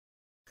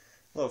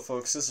Hello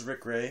folks, this is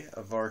Rick Ray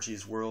of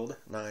RG's World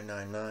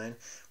 999.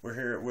 We're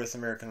here with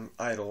American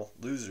Idol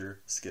loser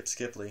Skip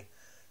Skipley.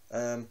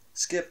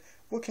 Skip,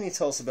 what can you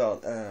tell us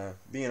about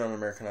being on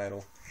American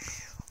Idol?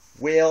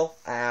 Well,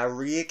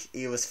 Rick,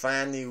 it was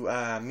fun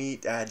to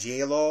meet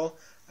J-Lo.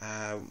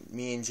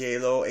 Me and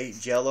J-Lo ate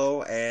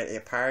Jello at a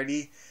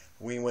party.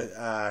 We went,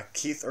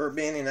 Keith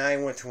Urban and I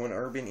went to an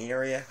urban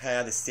area,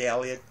 had a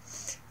salad,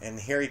 and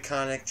Harry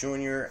Connick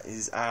Jr.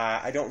 is,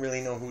 I don't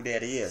really know who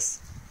that is.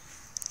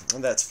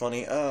 That's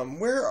funny.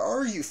 Where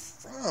are you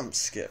from,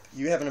 Skip?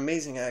 You have an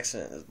amazing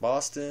accent. Is it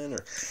Boston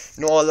or?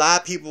 You know, a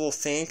lot of people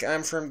think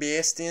I'm from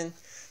Boston,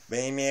 but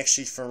I'm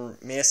actually from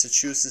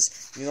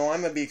Massachusetts. You know,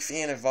 I'm a big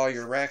fan of all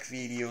your rock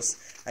videos.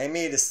 I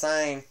made a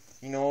sign,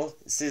 you know,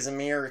 it says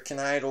American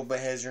Idol, but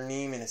has your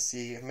name in it.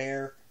 See,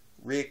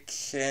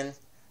 American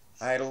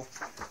Idol.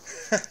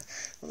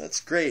 Well, that's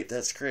great.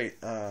 That's great,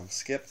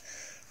 Skip.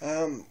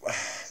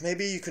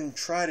 Maybe you can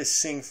try to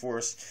sing for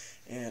us,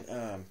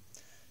 and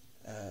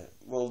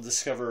we'll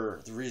discover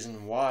the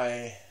reason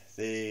why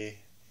they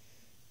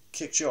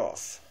kicked you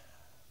off.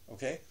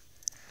 Okay?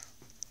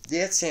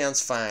 That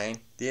sounds fine.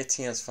 That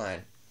sounds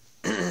fine.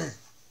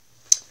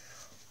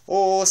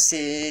 Oh,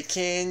 say,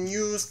 can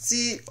you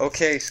see?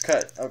 Okay,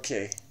 cut.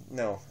 Okay,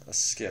 no,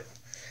 Skip.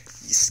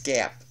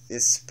 Scap.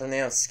 It's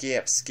pronounced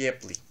Skip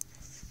Skipley.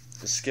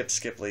 The Skip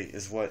Skipley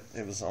is what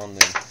it was on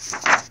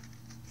the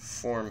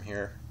form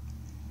here.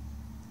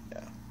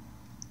 Yeah.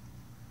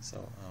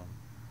 So,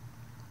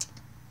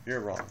 you're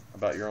wrong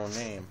about your own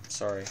name.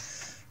 Sorry.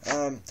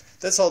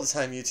 That's all the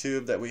time,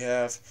 YouTube, that we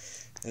have.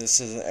 This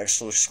is an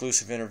actual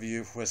exclusive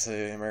interview with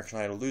the American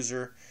Idol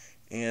loser.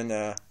 And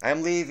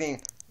I'm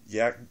leaving.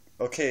 Yeah,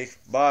 okay,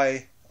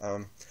 bye.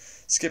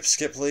 Skip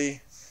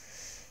Skipley,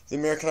 the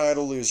American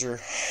Idol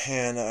loser,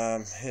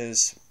 and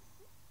his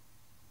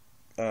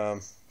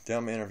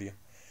dumb interview.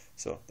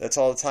 So that's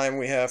all the time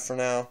we have for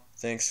now.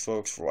 Thanks,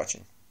 folks, for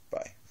watching.